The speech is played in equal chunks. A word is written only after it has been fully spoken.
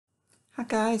Hi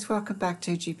guys, welcome back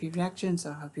to GP Reactions.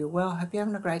 I hope you're well, hope you're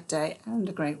having a great day and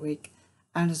a great week.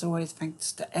 And as always,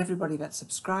 thanks to everybody that's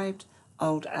subscribed,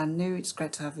 old and new. It's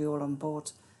great to have you all on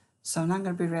board. So now I'm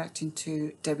going to be reacting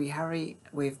to Debbie Harry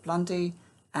with Blondie,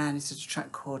 and it's a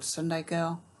track called Sunday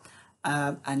Girl.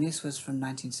 And this was from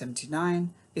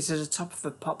 1979. This is a Top of the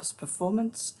Pops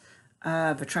performance.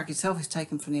 The track itself is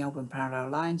taken from the album Parallel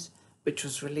Lines, which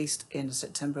was released in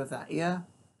September of that year.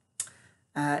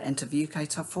 Entered the UK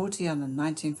Top 40 on the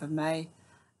 19th of May,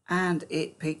 and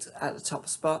it peaked at the top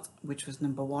spot, which was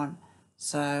 #1.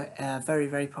 So a very,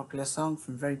 very popular song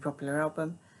from a very popular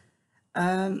album.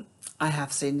 I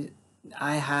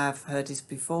have heard this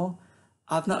before.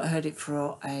 I've not heard it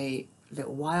for a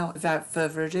little while. Without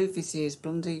further ado, this is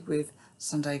Blondie with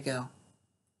Sunday Girl.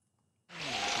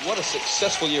 What a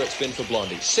successful year it's been for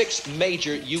Blondie. 6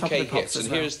 major UK hits, and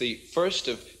here's the first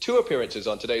of 2 appearances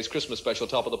on today's Christmas special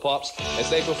Top of the Pops as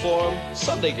they perform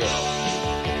Sunday Girl.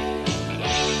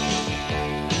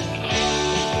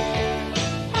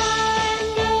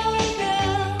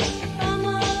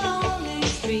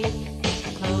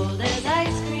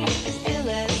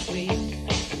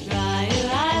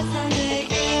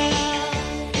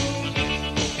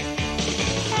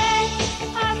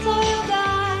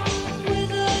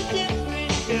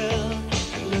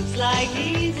 Like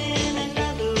he's in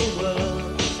another world,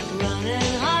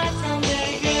 running hard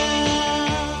Sunday girl.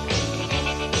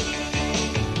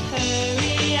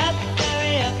 Hurry up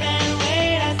and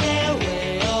wait. I stay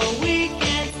away all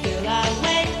weekend, still I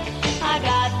wait. I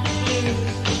got the blues,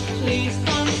 please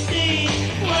come see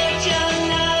what your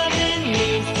loving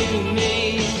means to me.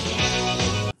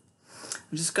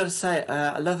 I'm just got to say,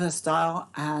 I love her style,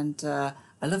 and I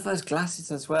love those glasses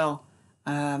as well.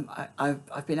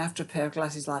 I've been after a pair of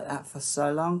glasses like that for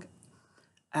so long.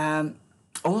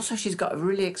 Also, she's got a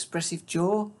really expressive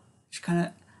jaw. She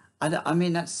kind of, I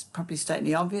mean, that's probably stating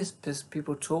the obvious because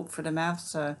people talk through the mouth.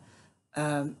 So,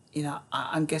 you know,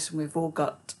 I'm guessing we've all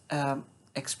got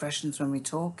expressions when we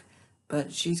talk,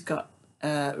 but she's got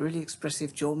really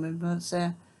expressive jaw movements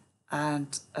there,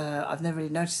 and I've never really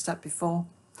noticed that before.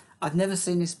 I've never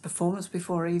seen this performance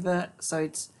before either, so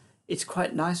it's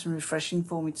quite nice and refreshing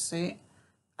for me to see it.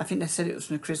 I think they said it was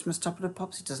from the Christmas Top of the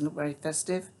Pops. It doesn't look very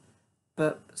festive,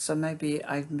 but so maybe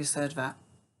I've misheard that.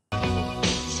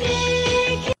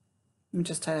 Let me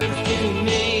just tell you.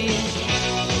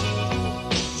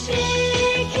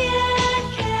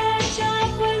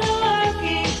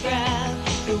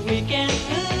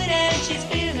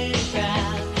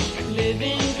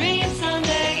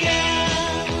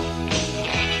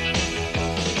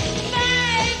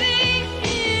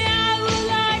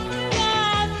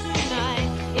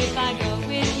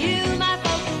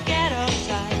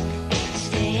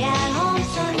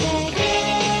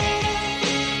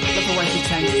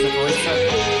 Changes the voice up.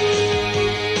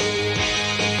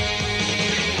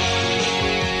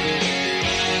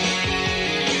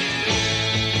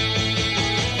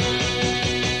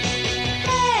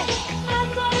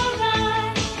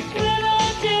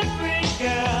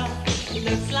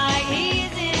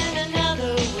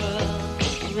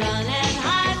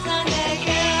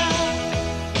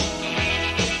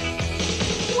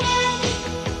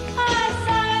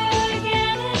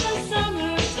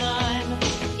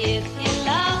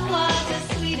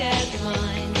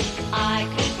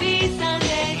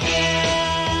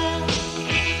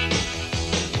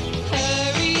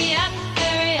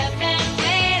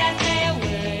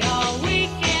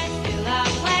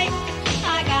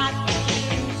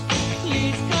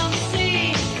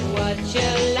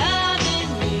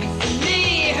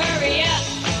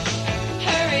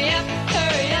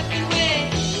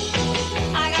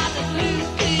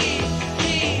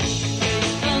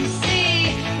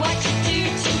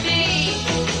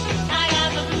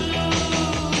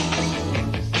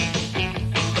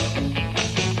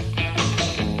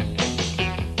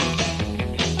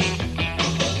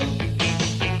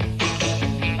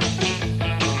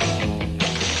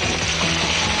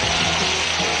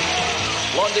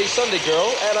 Blondie, Sunday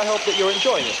Girl, and I hope that you're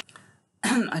enjoying it.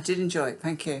 I did enjoy it,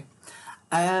 thank you.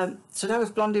 So that was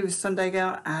Blondie with Sunday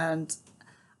Girl, and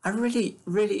I really,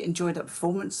 really enjoyed that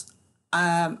performance.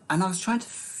 And I was trying to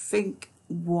think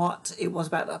what it was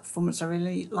about that performance I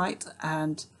really liked,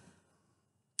 and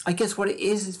I guess what it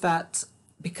is that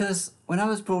because when I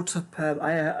was brought up,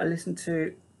 I listened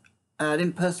to, I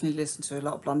didn't personally listen to a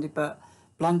lot of Blondie, but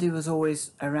Blondie was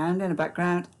always around in the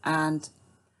background, and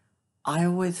I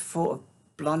always thought of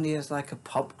Blondie as like a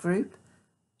pop group.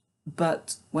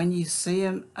 But when you see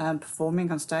them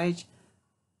performing on stage,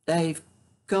 they've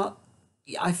got,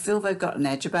 I feel they've got an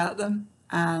edge about them,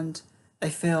 and they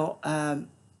feel, I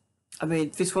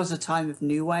mean, this was a time of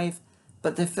new wave,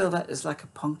 but they feel that there's like a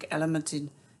punk element in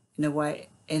a way,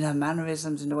 in her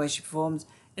mannerisms, in the way she performs,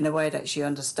 in a way that she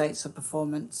understates her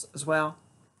performance as well.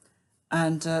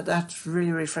 And that's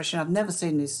really refreshing. I've never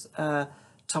seen this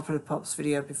Top of the Pops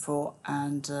video before,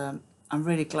 and I'm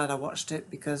really glad I watched it,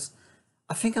 because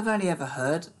I think I've only ever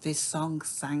heard this song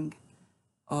sang,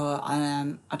 or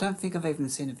I don't think I've even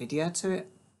seen a video to it.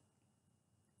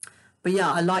 But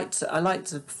yeah, I liked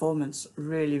the performance.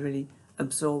 Really, really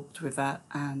absorbed with that,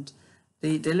 and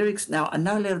the lyrics. Now I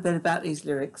know a little bit about these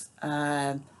lyrics.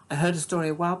 I heard a story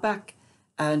a while back,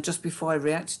 and just before I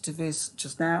reacted to this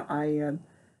just now,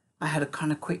 I had a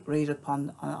kind of quick read up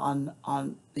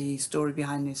on the story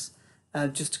behind this,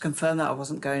 just to confirm that I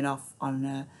wasn't going off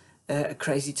on a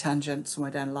crazy tangent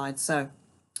somewhere down the line. So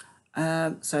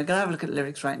I'm gonna have a look at the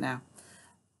lyrics right now.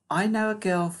 I know a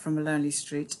girl from a lonely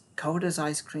street, cold as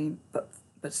ice cream,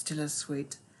 but still as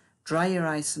sweet. Dry your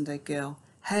eyes, Sunday girl.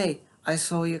 Hey, I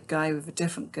saw your guy with a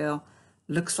different girl.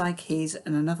 Looks like he's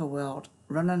in another world.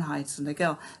 Run and hide, Sunday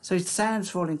girl. So it sounds,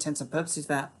 for all intents and purposes,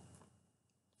 that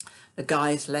the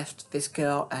guy's left this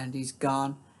girl and he's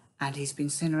gone, and he's been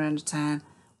seen around the town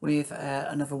with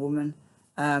another woman.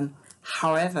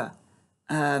 However,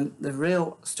 the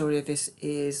real story of this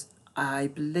is, I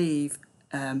believe,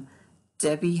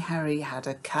 Debbie Harry had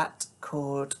a cat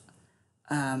called,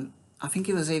 I think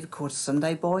it was either called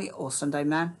Sunday Boy or Sunday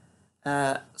Man.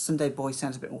 Sunday Boy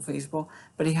sounds a bit more feasible,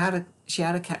 but she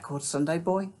had a cat called Sunday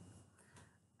Boy,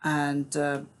 and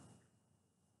so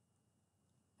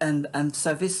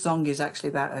this song is actually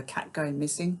about a cat going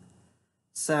missing.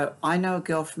 So I know a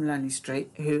girl from Lonely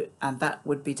Street and that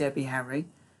would be Debbie Harry.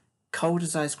 Cold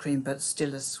as ice cream, but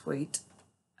still as sweet.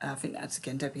 I think that's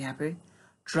again Debbie Harry.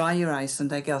 Dry your eyes,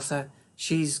 Sunday girl. So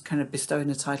she's kind of bestowing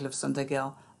the title of Sunday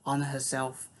girl on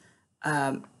herself,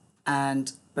 but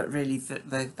really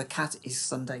the cat is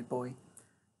Sunday Boy.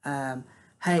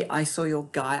 Hey, I saw your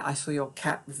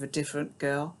cat with a different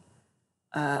girl.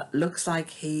 Looks like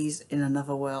he's in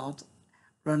another world.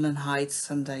 Run and hide,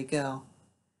 Sunday girl.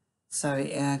 So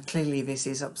clearly this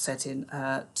is upsetting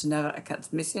to know that a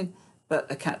cat's missing,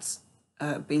 but a cat's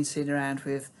been seen around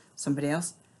with somebody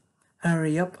else.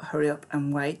 Hurry up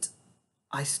and wait.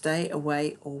 I stay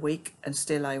away all week and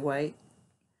still I wait.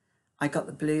 I got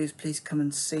the blues, please come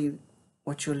and see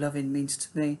what your loving means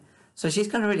to me. So she's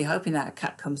kind of really hoping that a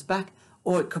cat comes back,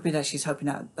 or it could be that she's hoping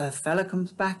that a fella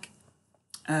comes back.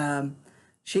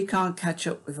 She can't catch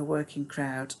up with a working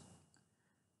crowd.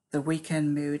 The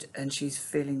weekend mood and she's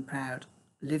feeling proud.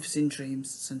 Lives in dreams,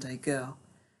 Sunday girl.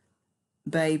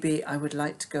 Baby, I would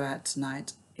like to go out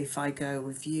tonight. If I go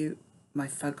with you, my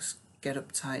folks get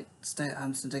uptight. Stay at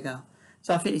home, Sunday girl.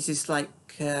 So I think this is like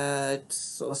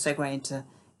sort of segue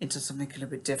into something a little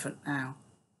bit different now.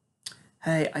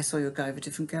 Hey, I saw your guy with a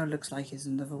different girl. Looks like he's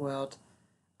in another world.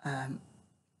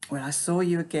 When I saw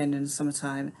you again in the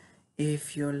summertime,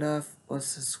 if your love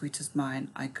was as sweet as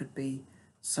mine, I could be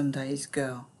Sunday's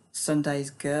girl. Sunday's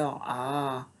girl.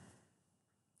 Ah.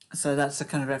 So that's a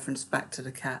kind of reference back to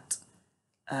the cat.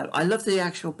 I love the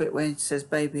actual bit where it says,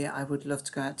 baby, I would love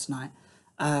to go out tonight.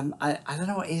 I don't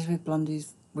know what it is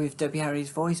with Debbie Harry's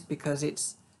voice, because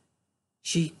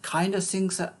she kind of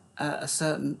sings at a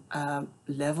certain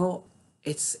level.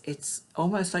 It's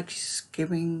almost like she's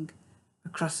skimming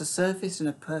across the surface in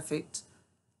a perfect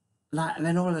light, and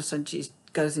then all of a sudden she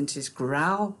goes into this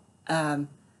growl. It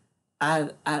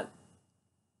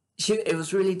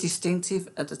was really distinctive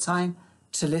at the time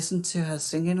to listen to her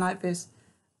singing like this.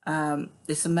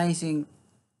 It's amazing.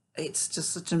 It's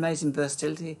just such an amazing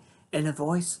versatility in her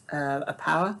voice, a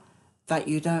power that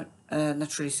you don't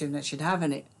naturally assume that she'd have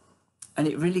in it, and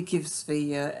it really gives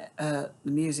the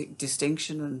music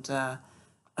distinction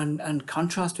and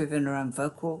contrast within her own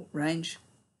vocal range.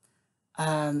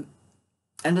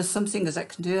 And there's some singers that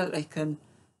can do that. They can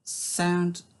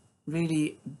sound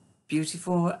really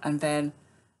beautiful, and then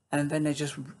they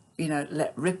just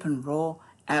let rip and roar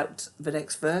out the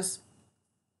next verse.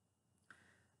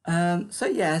 So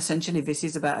yeah, essentially this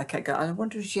is about a cat girl. I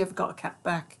wonder if she ever got a cat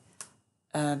back.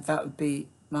 That would be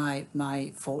my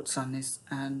thoughts on this.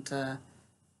 And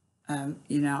I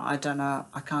don't know.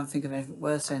 I can't think of anything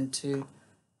worse than to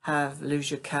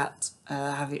lose your cat,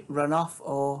 have it run off,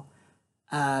 or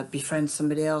befriend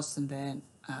somebody else, and then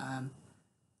I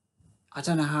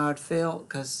don't know how I'd feel,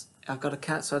 because I've got a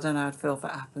cat, so I don't know how I'd feel if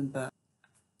that happened. But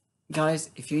guys,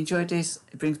 if you enjoyed this,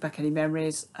 it brings back any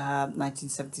memories.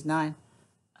 1979.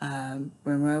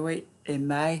 When were we? In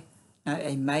May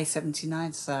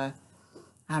 79. So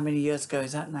how many years ago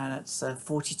is that now? That's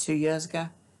 42 years ago.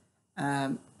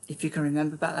 If you can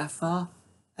remember back that far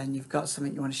and you've got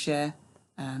something you want to share,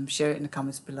 share it in the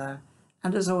comments below.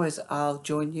 And as always, I'll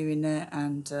join you in there,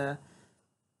 and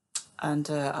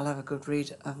I'll have a good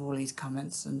read of all these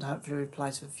comments and hopefully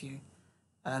reply to a few.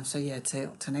 So yeah,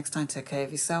 till next time, take care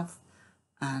of yourself,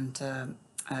 and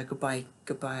goodbye,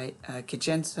 Kid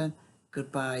Jensen,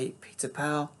 goodbye, Peter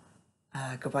Powell,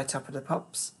 goodbye, Top of the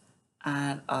Pops,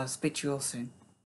 and I'll speak to you all soon.